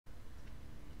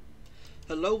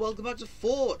Hello, welcome back to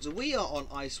Fort. We are on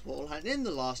Icewall, and in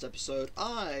the last episode,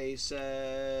 I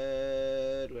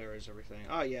said... Where is everything?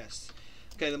 Ah, yes.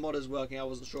 Okay, the mod is working. I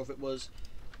wasn't sure if it was.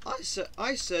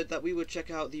 I said that we would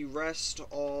check out the rest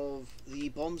of the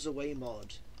Bombs Away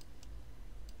mod.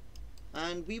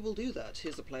 And we will do that.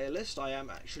 Here's the player list. I am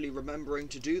actually remembering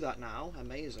to do that now.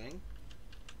 Amazing.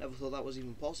 Never thought that was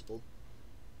even possible.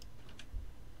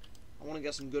 I want to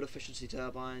get some good efficiency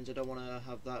turbines. I don't want to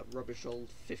have that rubbish old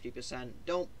 50%.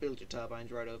 Don't build your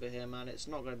turbines right over here, man. It's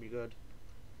not going to be good.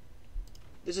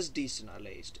 This is decent, at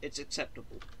least. It's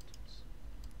acceptable.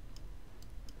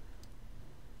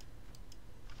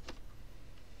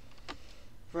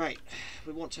 Right.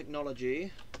 We want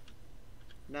technology.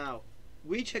 Now,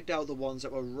 we checked out the ones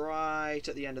that were right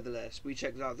at the end of the list. We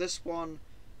checked out this one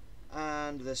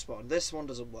and this one. This one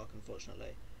doesn't work,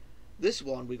 unfortunately. This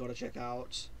one we got to check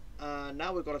out.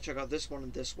 Now we've got to check out this one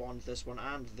and this one, this one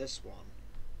and this one.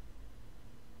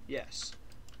 Yes.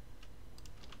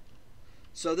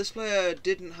 So this player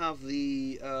didn't have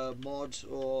the mod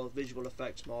or visual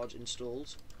effects mod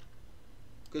installed.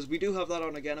 Because we do have that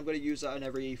on again. I'm going to use that in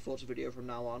every photo video from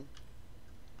now on.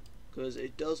 Because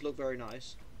it does look very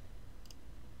nice.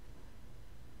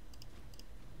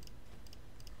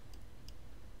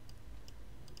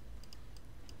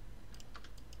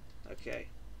 Okay.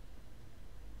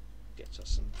 Gets us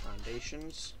some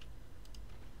foundations.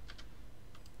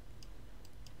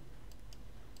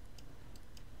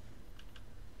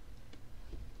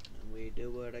 And we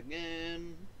do it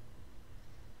again.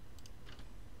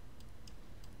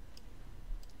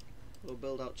 We'll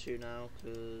build out two now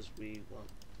because we want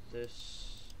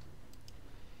this.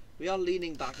 We are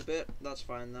leaning back a bit. That's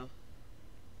fine though.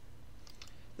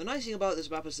 The nice thing about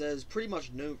this map is there's pretty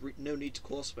much no need to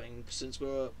core swing since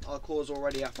our core's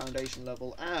already at foundation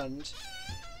level, and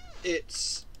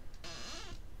it's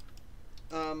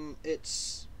in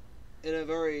a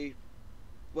very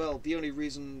well. The only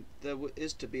reason there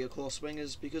is to be a core swing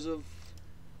is because of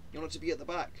you want it to be at the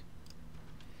back.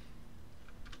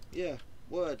 Yeah,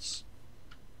 words.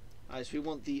 Alright, so we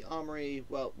want the armory,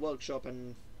 well, workshop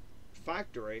and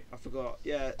factory. I forgot.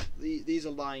 Yeah, these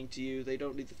are lying to you. They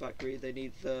don't need the factory. They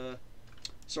need the...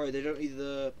 Sorry, they don't need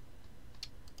the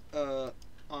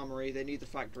armory. They need the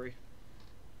factory.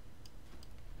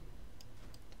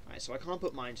 Alright, so I can't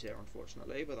put mines here,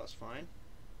 unfortunately, but that's fine.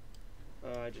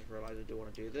 I just realised I do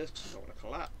want to do this because I don't want to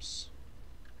collapse.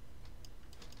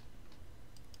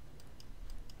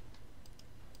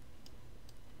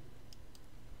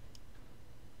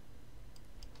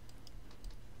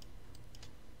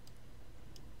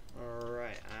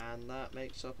 And that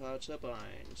makes up our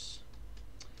turbines.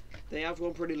 They have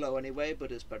gone pretty low anyway, but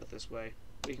it's better this way.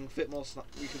 We can fit more.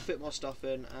 We can fit more stuff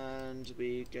in, and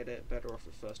we get it better off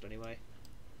at first anyway.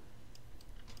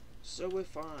 So we're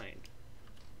fine.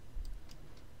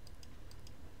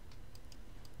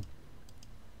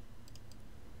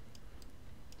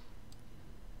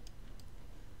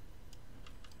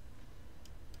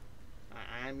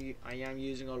 I am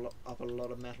using up a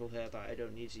lot of metal here that I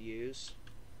don't need to use.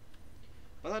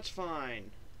 But that's fine.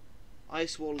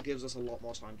 Icewall gives us a lot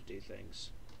more time to do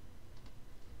things.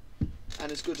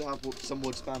 And it's good to have some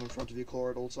wood spam in front of your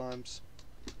core at all times.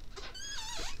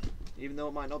 Even though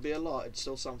it might not be a lot, it's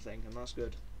still something, and that's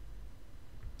good.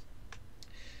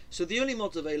 So the only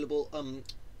mods available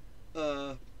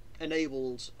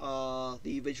enabled are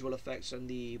the visual effects and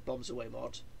the Bombs Away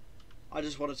mod. I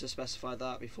just wanted to specify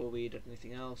that before we did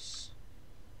anything else.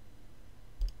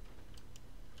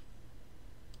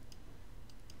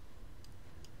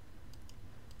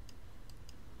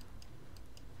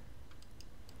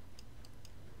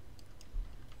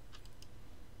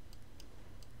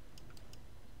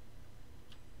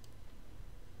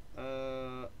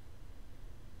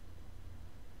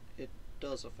 It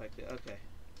does affect it, okay.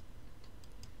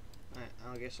 Alright,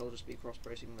 I guess I'll just be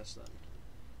cross-bracing this then.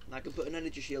 And I can put an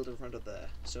energy shield in front of there,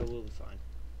 so we'll be fine.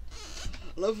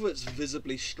 I love how it's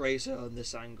visibly straighter on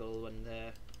this angle when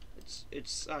there.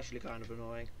 It's actually kind of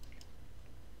annoying.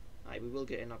 Alright, we will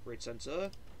get an upgrade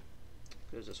sensor,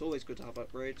 because it's always good to have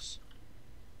upgrades.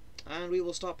 And we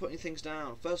will start putting things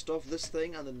down. First off, this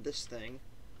thing, and then this thing.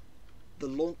 The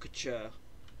launcher.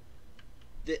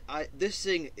 This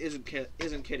thing isn't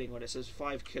kidding when it says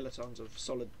 5 kilotons of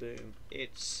solid boom.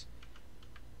 It's...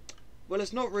 Well,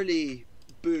 it's not really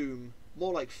boom,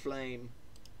 more like flame.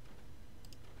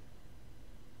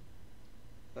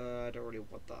 I don't really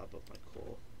want that above my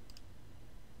core.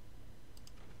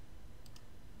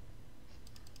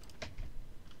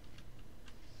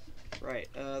 Right,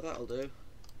 that'll do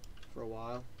for a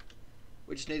while.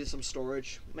 We just needed some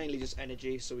storage, mainly just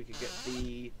energy, so we could get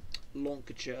the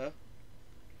launcher.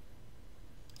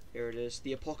 Here it is,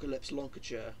 the Apocalypse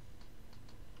Launcher.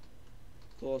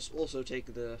 Of course, also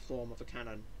take the form of a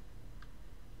cannon.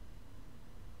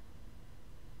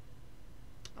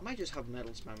 I might just have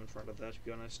metal spam in front of that, to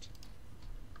be honest.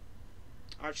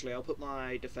 Actually, I'll put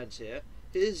my defense here.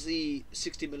 Here's the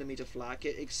 60mm flak.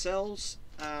 It excels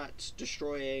at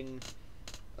destroying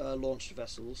launched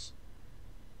vessels.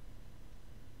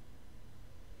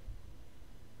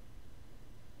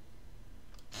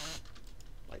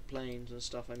 Like planes and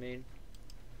stuff, I mean.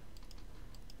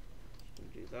 Just gonna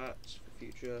do that for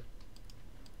future.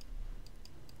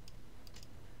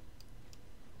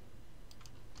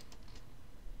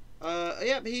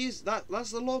 Yeah,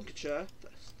 that's the launcher.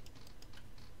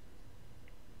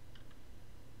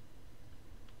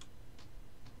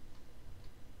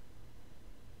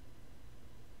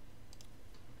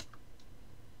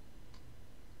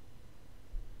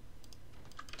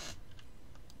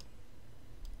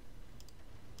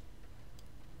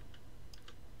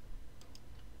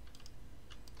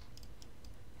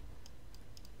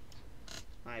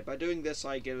 Alright, by doing this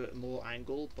I give it more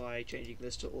angle by changing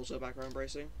this to auto background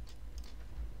bracing.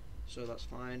 So that's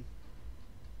fine.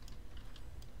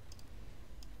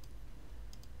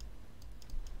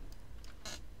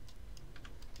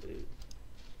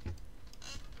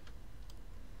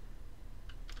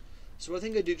 So I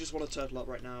think I do just want to turtle up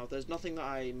right now. There's nothing that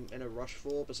I'm in a rush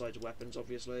for besides weapons,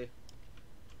 obviously.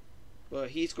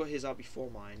 But he's got his out before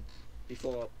mine,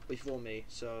 before me,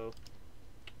 so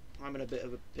I'm in a bit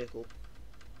of a pickle.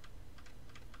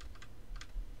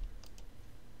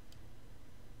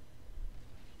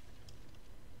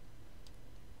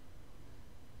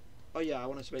 Oh yeah, I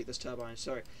wanted to make this turbines.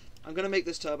 Sorry, I'm gonna make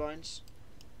this turbines.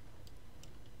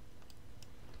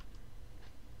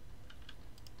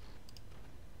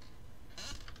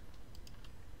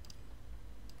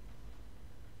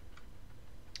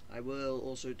 I will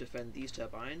also defend these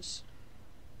turbines.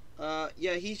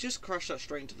 Yeah, he's just crashed that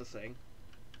straight into the thing.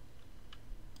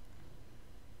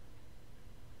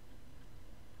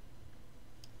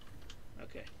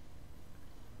 Okay.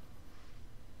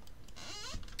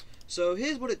 So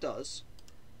here's what it does.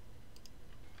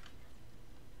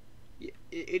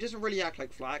 It doesn't really act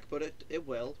like flak, but it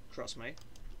will, trust me,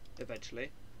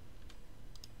 eventually.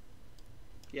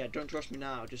 Yeah, don't trust me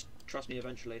now, just trust me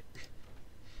eventually.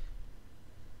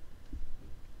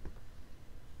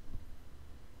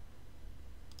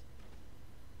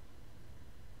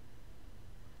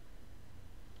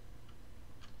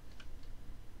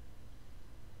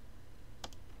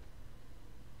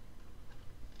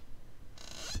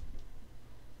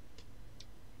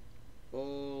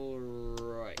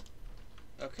 Alright.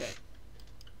 Okay.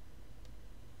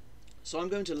 So I'm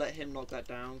going to let him knock that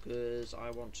down because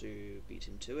I want to beat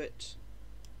him to it.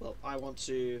 Well, I want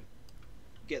to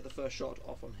get the first shot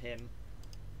off on him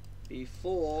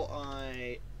before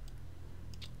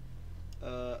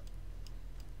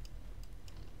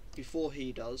before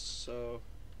he does, so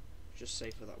just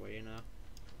safer that way, you know.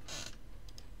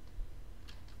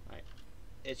 Right.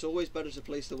 It's always better to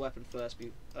place the weapon first.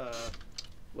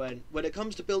 When it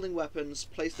comes to building weapons,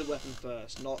 place the weapon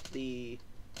first, not the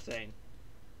thing.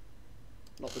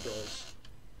 Not the doors.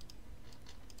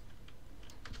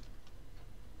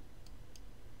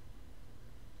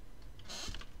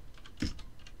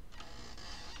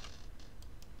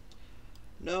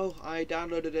 No, I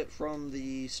downloaded it from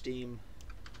the Steam.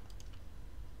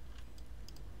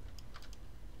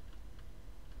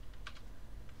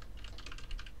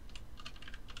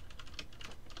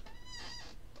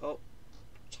 Oh,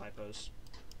 typos.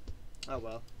 Oh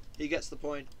well, he gets the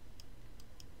point.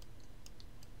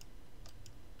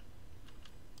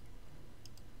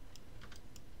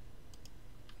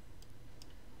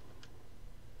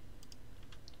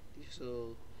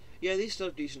 Yeah, these still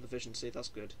have decent efficiency, that's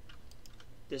good.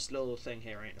 This little thing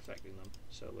here ain't affecting them,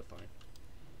 so we're fine.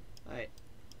 Alright,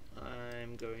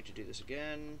 I'm going to do this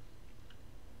again.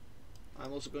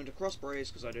 I'm also going to cross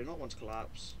brace because I do not want to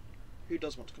collapse. Who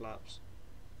does want to collapse?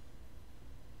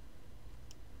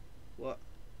 What?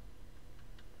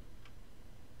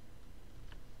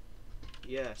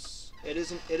 Yes. It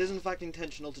is in fact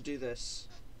intentional to do this.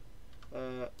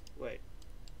 Wait.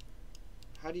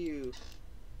 How do you...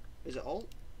 Is it alt?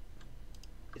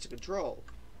 It's a control.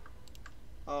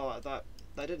 Oh, that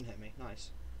didn't hit me.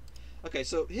 Nice. Okay,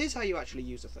 so here's how you actually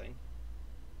use a thing.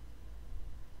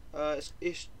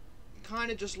 It's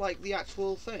kind of just like the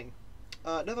actual thing.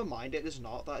 Never mind, it is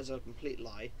not. That is a complete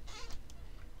lie.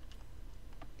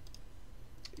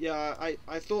 Yeah,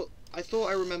 I thought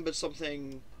I remembered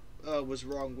something was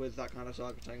wrong with that kind of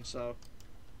targeting, so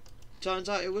turns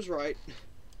out it was right.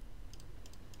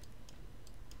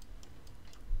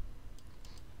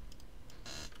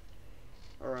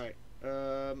 Alright.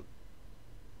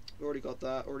 Already got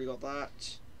that. Already got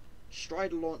that.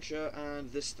 Strider launcher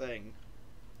and this thing.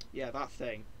 Yeah, that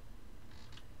thing.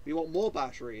 We want more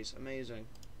batteries. Amazing.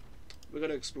 We're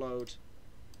going to explode.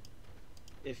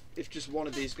 If just one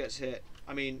of these gets hit.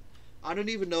 I mean, I don't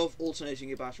even know if alternating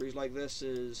your batteries like this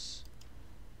is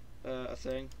a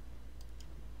thing.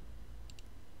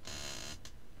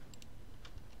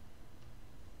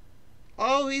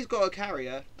 Oh, he's got a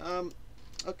carrier.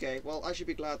 Okay, well, I should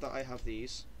be glad that I have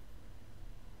these.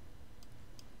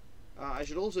 I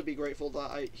should also be grateful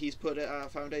that he's put it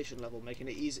at foundation level, making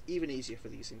it even easier for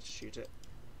these things to shoot it.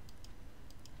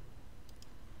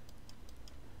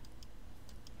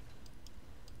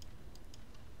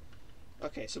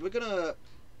 Okay, so we're gonna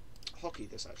hockey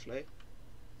this actually,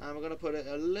 and we're gonna put it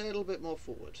a little bit more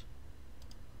forward.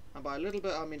 And by a little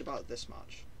bit, I mean about this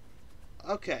much.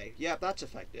 Okay, yeah, that's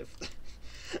effective.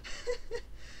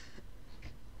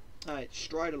 Alright,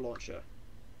 Strider launcher.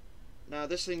 Now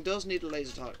this thing does need a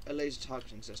laser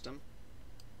targeting system,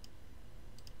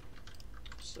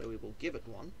 so we will give it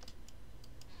one.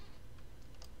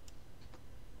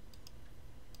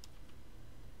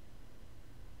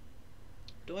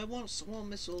 Do I want some more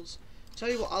missiles? Tell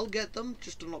you what, I'll get them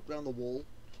just to knock down the wall.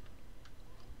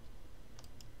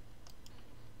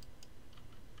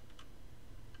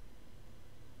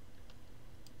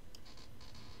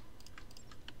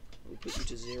 We'll put you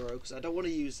to 0 because I don't want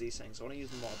to use these things. I want to use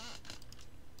the mod.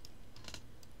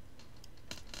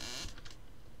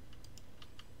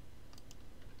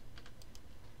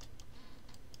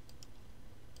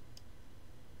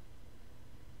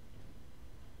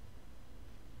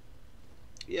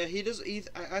 Yeah, he does.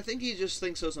 I think he just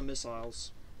thinks those are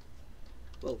missiles.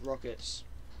 Well, rockets.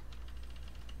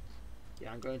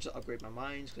 Yeah, I'm going to upgrade my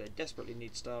mines because I desperately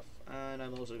need stuff, and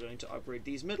I'm also going to upgrade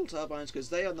these middle turbines because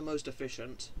they are the most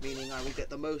efficient, meaning I will get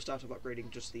the most out of upgrading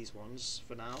just these ones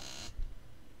for now.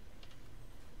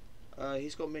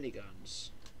 He's got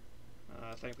miniguns.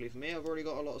 Thankfully for me, I've already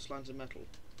got a lot of slanted metal.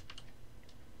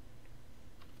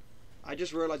 I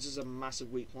just realised this is a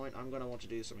massive weak point. I'm going to want to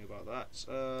do something about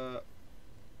that.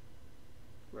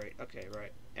 Right, okay,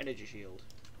 right. Energy shield.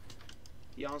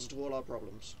 The answer to all our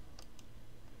problems.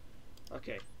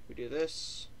 Okay, we do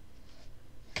this.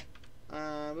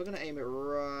 We're going to aim it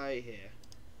right here.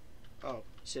 Oh,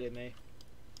 silly me.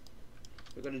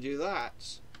 We're going to do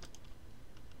that.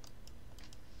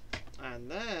 And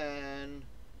then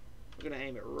we're going to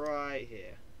aim it right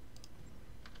here.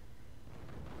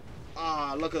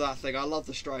 Ah, look at that thing. I love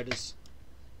the Striders.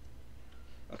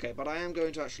 Okay, but I am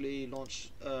going to actually knock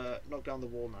down the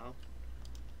wall now.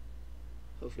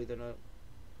 Hopefully they don't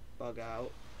bug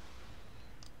out.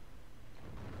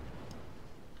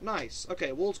 Nice.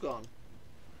 Okay, wall's gone.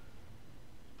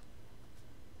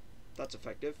 That's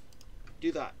effective.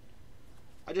 Do that.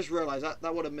 I just realised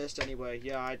that would have missed anyway.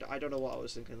 Yeah, I don't know what I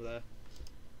was thinking there.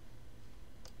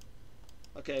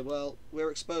 Okay, well, we're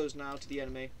exposed now to the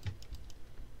enemy.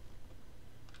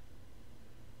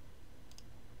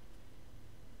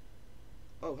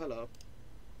 Oh, hello.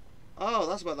 Oh,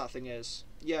 that's what that thing is.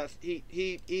 Yeah,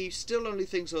 he still only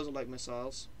thinks those are like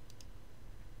missiles.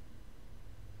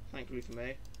 Thankfully for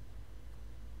me.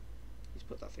 He's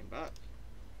put that thing back.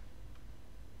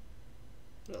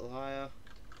 A little higher.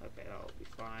 Okay, that'll be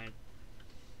fine.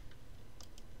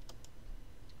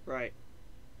 Right.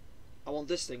 I want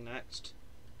this thing next.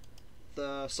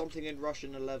 The something in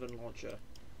Russian 11 launcher.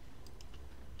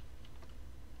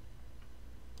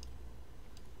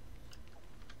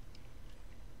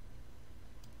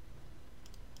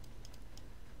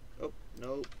 Oh,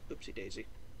 no. Oopsie daisy.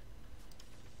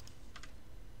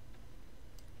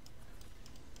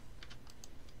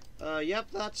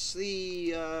 Yep, that's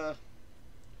the,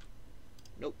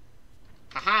 nope.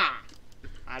 Haha!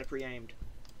 I had it pre-aimed.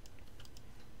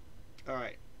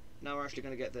 Alright. Now we're actually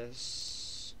going to get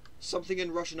this. Something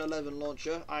in Russian 11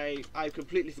 launcher. I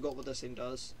completely forgot what this thing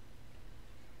does.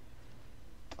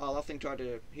 Oh, that thing tried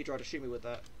to shoot me with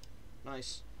that.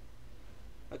 Nice.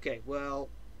 Okay, well,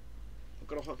 I'm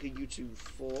going to hotkey you to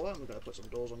 4. I'm going to put some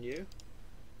doors on you.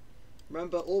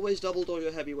 Remember, always double door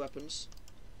your heavy weapons.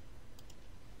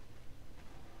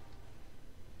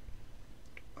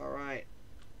 Alright.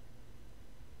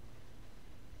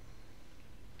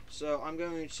 So I'm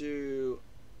going to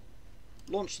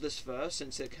launch this first,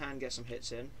 since it can get some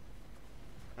hits in.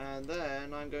 And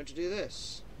then I'm going to do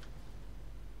this.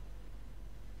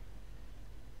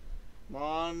 Come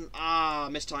on. Ah,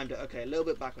 mistimed it. Okay, a little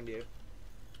bit back on you.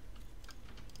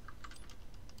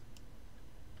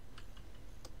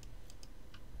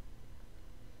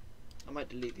 I might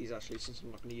delete these actually, since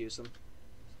I'm not going to use them.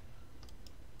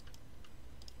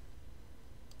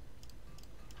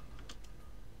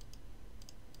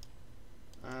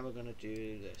 And we're going to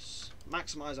do this.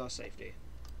 Maximize our safety.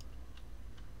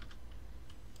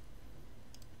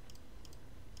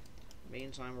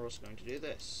 Meantime, we're also going to do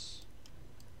this.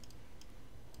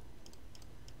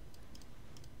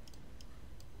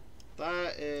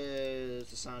 That is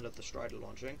the sound of the Strider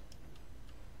launching.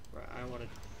 Right, I wanted...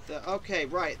 Okay,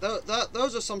 right.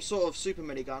 Those are some sort of super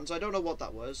miniguns. I don't know what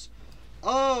that was.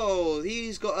 Oh,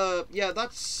 he's got a... Yeah,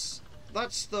 that's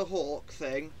the Hawk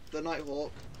thing. The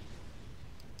Nighthawk.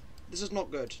 This is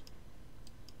not good.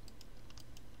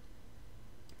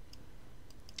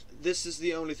 This is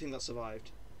the only thing that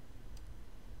survived.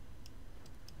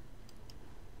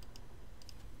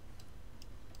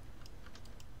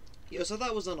 Yeah, so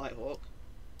that was the Nighthawk.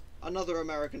 Another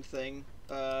American thing,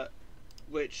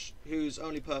 whose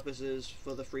only purpose is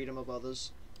for the freedom of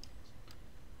others.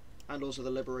 And also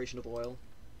the liberation of oil.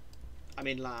 I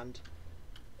mean land.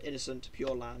 Innocent,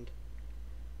 pure land.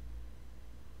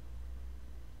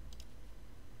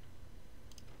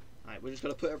 Alright, we're just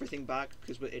going to put everything back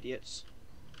because we're idiots.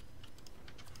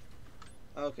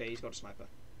 Okay, he's got a sniper.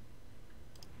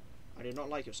 I do not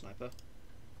like your sniper.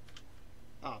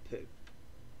 Ah, poo.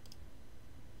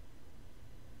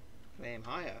 Can I aim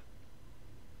higher?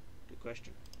 Good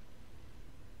question.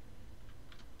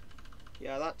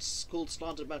 Yeah, that's called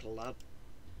slanted metal, lad.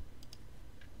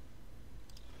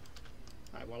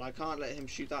 Right, well, I can't let him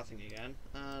shoot that thing again.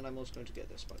 And I'm also going to get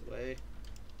this, by the way.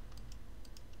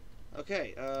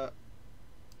 Okay,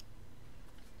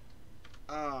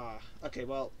 okay,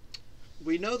 well,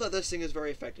 we know that this thing is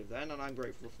very effective then, and I'm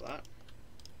grateful for that.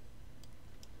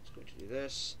 Just going to do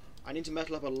this. I need to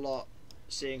metal up a lot,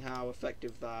 seeing how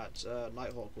effective that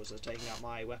Nighthawk was at taking out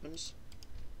my weapons.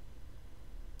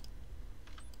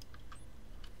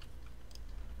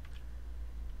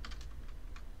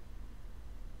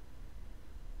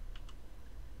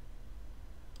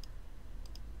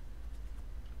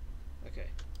 Okay.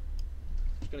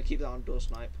 Just gonna keep that on door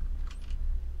snipe.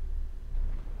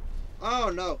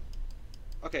 Oh no!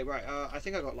 Okay, right, I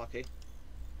think I got lucky.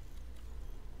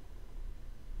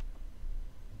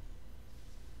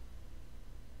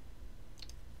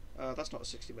 That's not a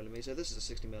 60mm, this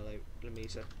is a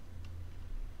 60mm.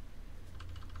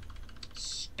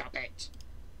 Stop it!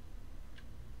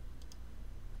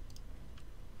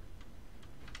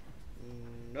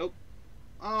 Nope.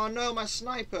 Oh no, my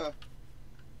sniper!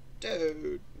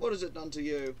 Dude, what has it done to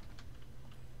you?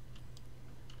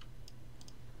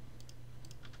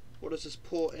 What has this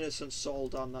poor innocent soul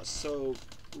done that's so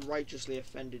righteously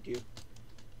offended you?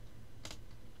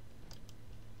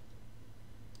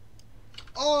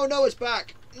 Oh no, it's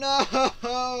back! No,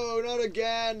 not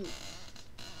again!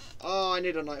 Oh, I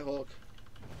need a Nighthawk.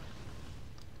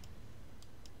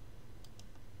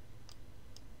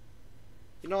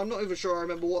 You know, I'm not even sure I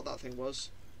remember what that thing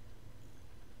was.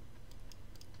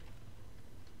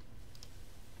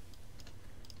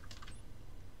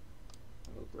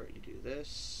 I will greatly do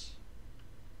this.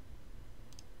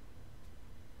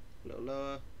 A little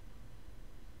lower.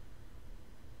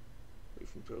 Wait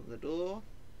for him to open the door.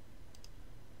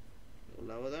 A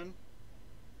little lower then.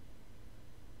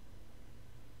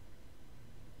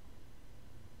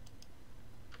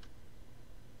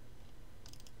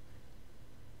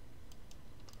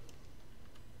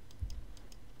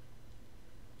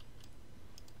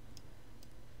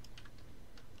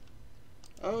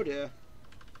 Oh dear.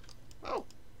 Oh,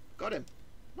 got him.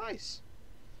 Nice.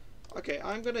 Okay,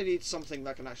 I'm gonna need something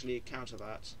that can actually counter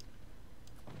that.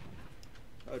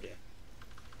 Oh dear.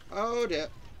 Oh dear.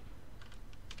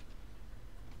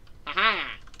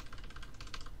 Aha!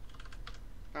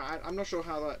 I'm not sure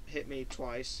how that hit me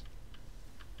twice.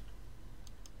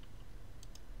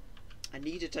 I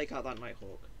need to take out that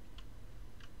Nighthawk.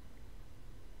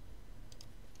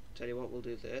 Tell you what, we'll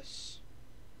do this.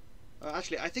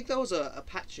 Actually, I think that was a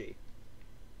Apache.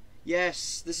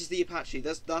 Yes, this is the Apache.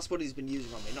 That's what he's been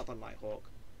using on me, not the Nighthawk.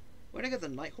 Where did I get the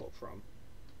Nighthawk from?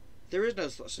 There is no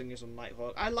such thing as a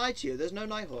Nighthawk. I lied to you. There's no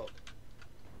Nighthawk.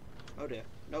 Oh dear.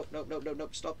 Nope, nope, nope, nope,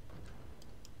 nope. Stop.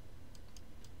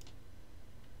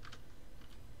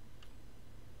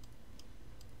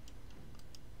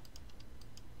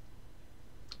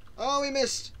 Oh, we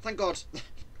missed. Thank God.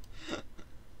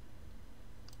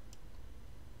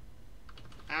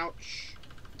 Ouch.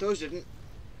 Those didn't.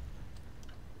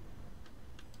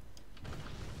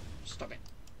 Stop it.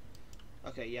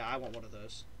 Okay, yeah, I want one of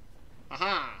those.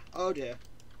 Aha! Oh dear.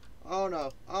 Oh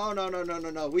no. Oh no, no, no,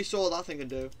 no, no. We saw what that thing can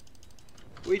do.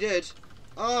 We did.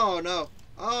 Oh no.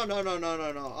 Oh no, no, no,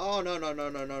 no, no. Oh no, no, no,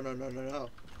 no, no, no, no, no, no.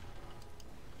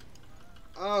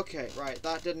 Okay, right.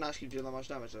 That didn't actually do that much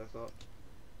damage as I thought.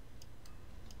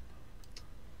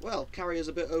 Well, carrier's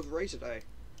a bit overrated, eh?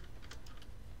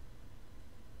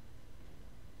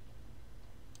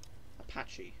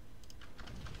 Apache.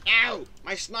 Ow!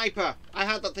 My sniper! I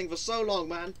had that thing for so long,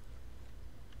 man.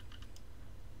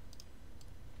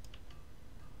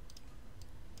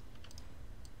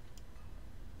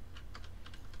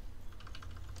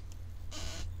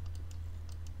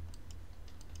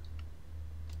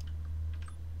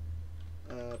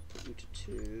 Put you to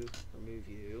 2. Remove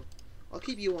you. I'll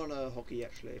keep you on hockey,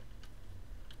 actually.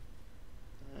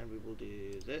 And we will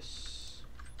do this.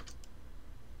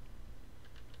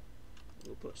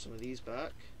 We'll put some of these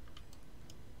back.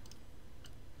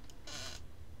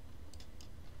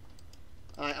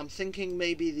 I'm thinking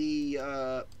maybe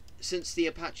the since the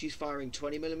Apache's firing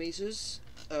 20mm,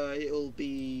 it'll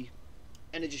be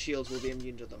energy shields will be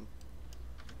immune to them.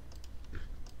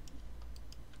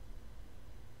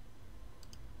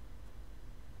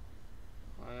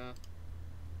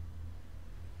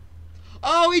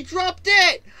 Oh, he dropped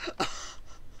it!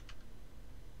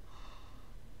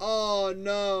 Oh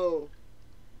no!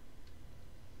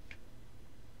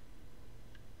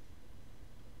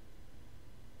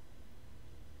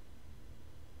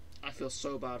 I feel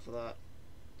so bad for that.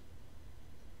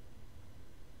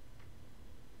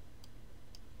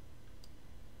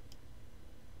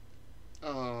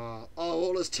 Oh,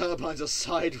 all his turbines are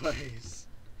sideways.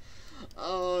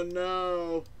 Oh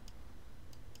no!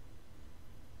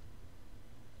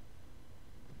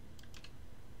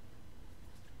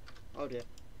 Oh dear.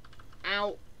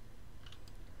 Ow!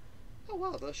 Oh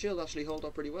wow, the shield actually held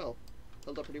up pretty well.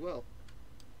 Held up pretty well.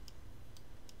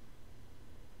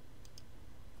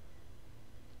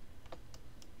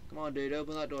 Come on, dude,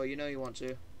 open that door. You know you want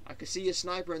to. I can see your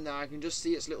sniper in there. I can just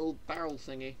see its little barrel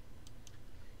thingy.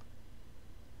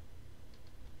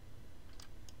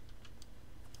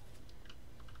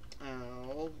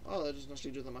 Ow. Oh, that doesn't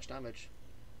actually do that much damage.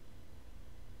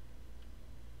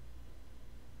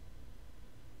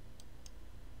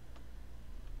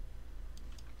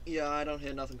 Yeah, I don't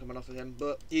hear nothing coming off of him,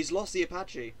 but he's lost the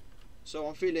Apache, so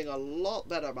I'm feeling a lot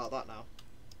better about that now.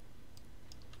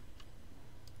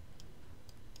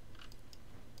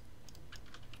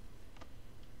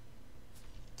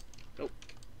 Nope.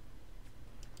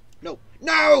 No.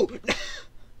 No!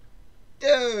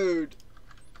 Dude!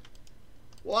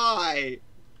 Why?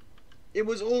 It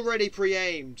was already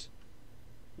pre-aimed.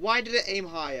 Why did it aim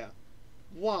higher?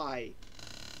 Why?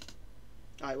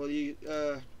 Alright,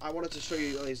 well, I wanted to show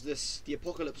you is this, the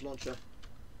Apocalypse Launcher.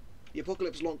 The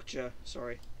Apocalypse Launcher,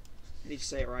 sorry. I need to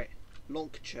say it right.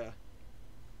 Launcher.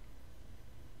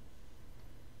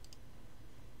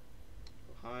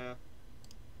 Go higher.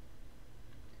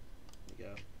 There we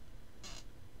go.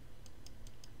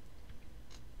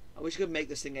 I wish I could make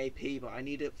this thing AP, but I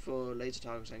need it for laser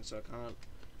targeting, so I can't.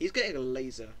 He's getting a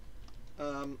laser.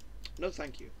 No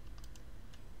thank you.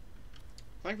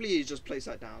 Thankfully he's just placed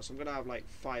that down, so I'm gonna have like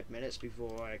 5 minutes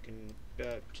before I can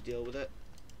to deal with it.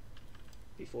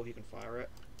 Before he can fire it.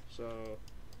 So,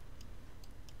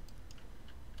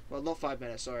 well, not 5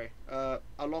 minutes, sorry. A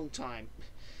long time.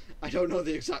 I don't know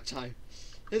the exact time.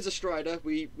 Here's a Strider.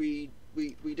 We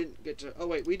didn't get to. Oh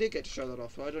wait, we did get to show that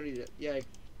off. So I don't need it. Yay!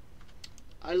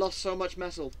 I lost so much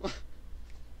metal.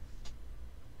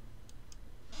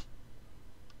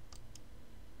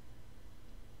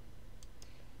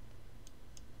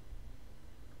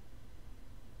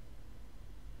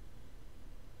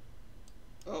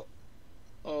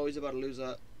 Oh, he's about to lose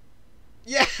that.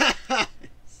 Yes!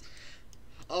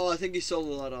 Oh, I think he sold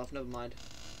all that off. Never mind.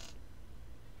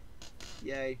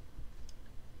 Yay.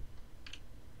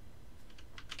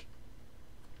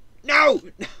 No!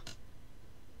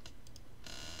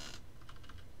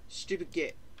 Stupid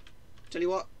git. Tell you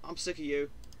what, I'm sick of you.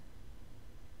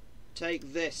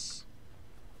 Take this.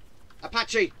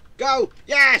 Apache, go!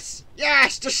 Yes!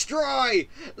 Yes! Destroy!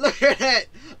 Look at it!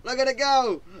 Look at it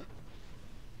go!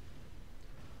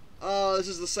 Oh, this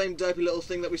is the same dopey little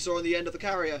thing that we saw on the end of the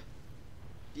carrier.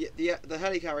 The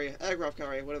heli-carrier, aircraft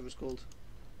carrier, whatever it's called.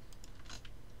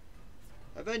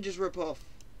 Avengers ripoff.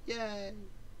 Yay!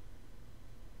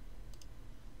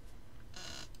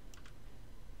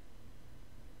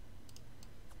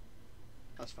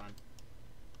 That's fine.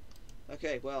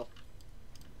 Okay, well.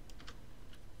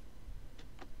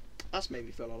 That's made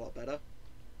me feel a lot better.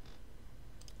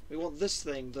 We want this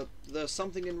thing, the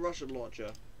something in Russian launcher.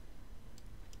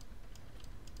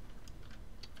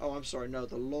 Oh, I'm sorry, no,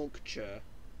 the launcher.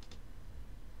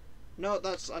 No,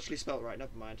 that's actually spelt right,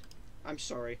 never mind. I'm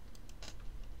sorry.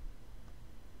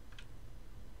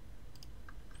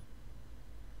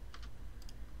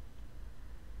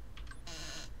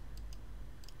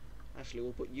 Actually,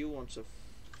 we'll put you on to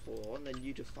 4 and then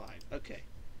you to 5. Okay.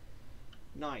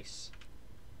 Nice.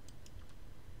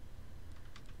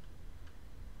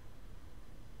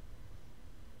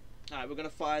 Alright, we're going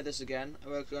to fire this again.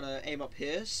 We're going to aim up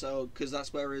here, so because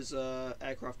that's where his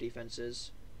aircraft defense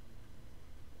is.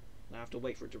 I have to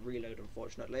wait for it to reload,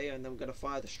 unfortunately, and then we're going to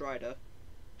fire the Strider.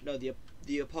 No,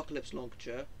 the Apocalypse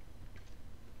Launcher.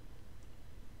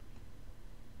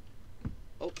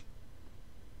 Oh.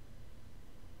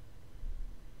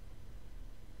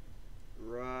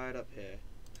 Right up here.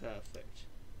 Perfect.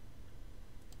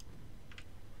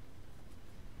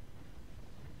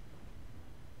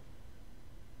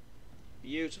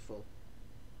 Beautiful.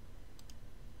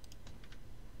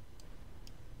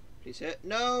 Please hit.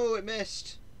 No, it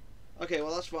missed. Okay,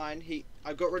 well that's fine.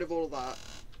 I got rid of all of that,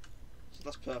 so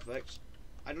that's perfect.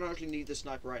 I don't actually need the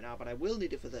sniper right now, but I will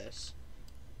need it for this.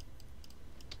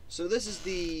 So this is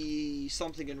the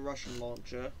something in Russian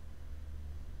launcher.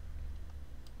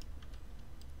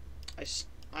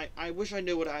 I wish I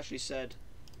knew what it actually said.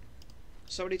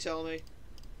 Somebody tell me.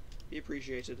 Be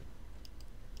appreciated.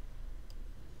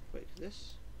 Wait,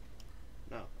 this?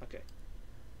 No, okay.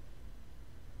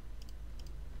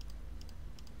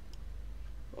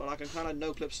 Well, I can kind of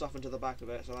no-clip stuff into the back of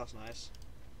it, so that's nice.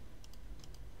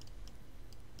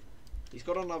 He's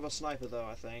got another sniper though,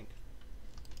 I think.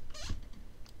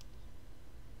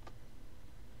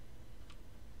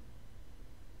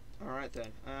 Alright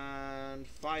then, and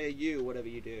fire you, whatever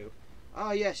you do.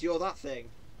 Ah yes, you're that thing.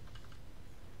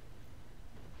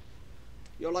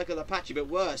 You're like an Apache, but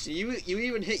worse. You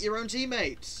even hit your own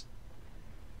teammates.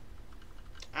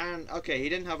 And, okay, he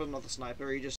didn't have another sniper,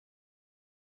 he just...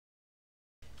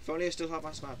 If only I still have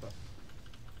my sniper.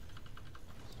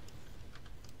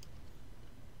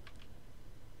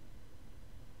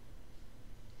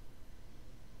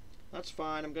 That's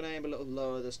fine, I'm going to aim a little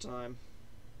lower this time.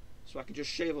 So I can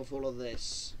just shave off all of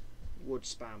this wood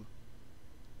spam.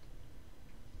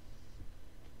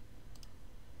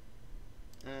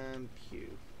 And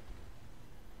pew.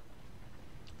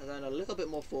 And then a little bit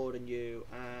more forward than you,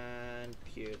 and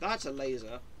pew. That's a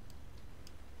laser.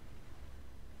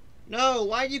 No,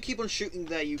 why do you keep on shooting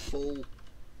there, you fool?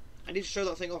 I need to show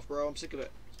that thing off, bro. I'm sick of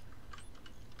it.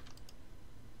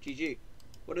 GG.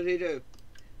 What did he do?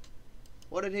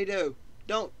 What did he do?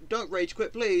 Don't rage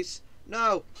quit, please.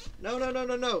 No. No, no, no,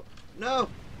 no, no. No.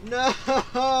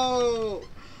 No.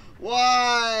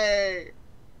 Why?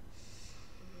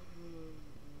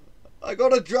 I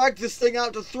gotta drag this thing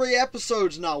out to 3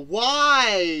 episodes now.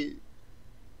 Why?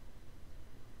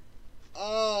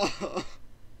 Oh.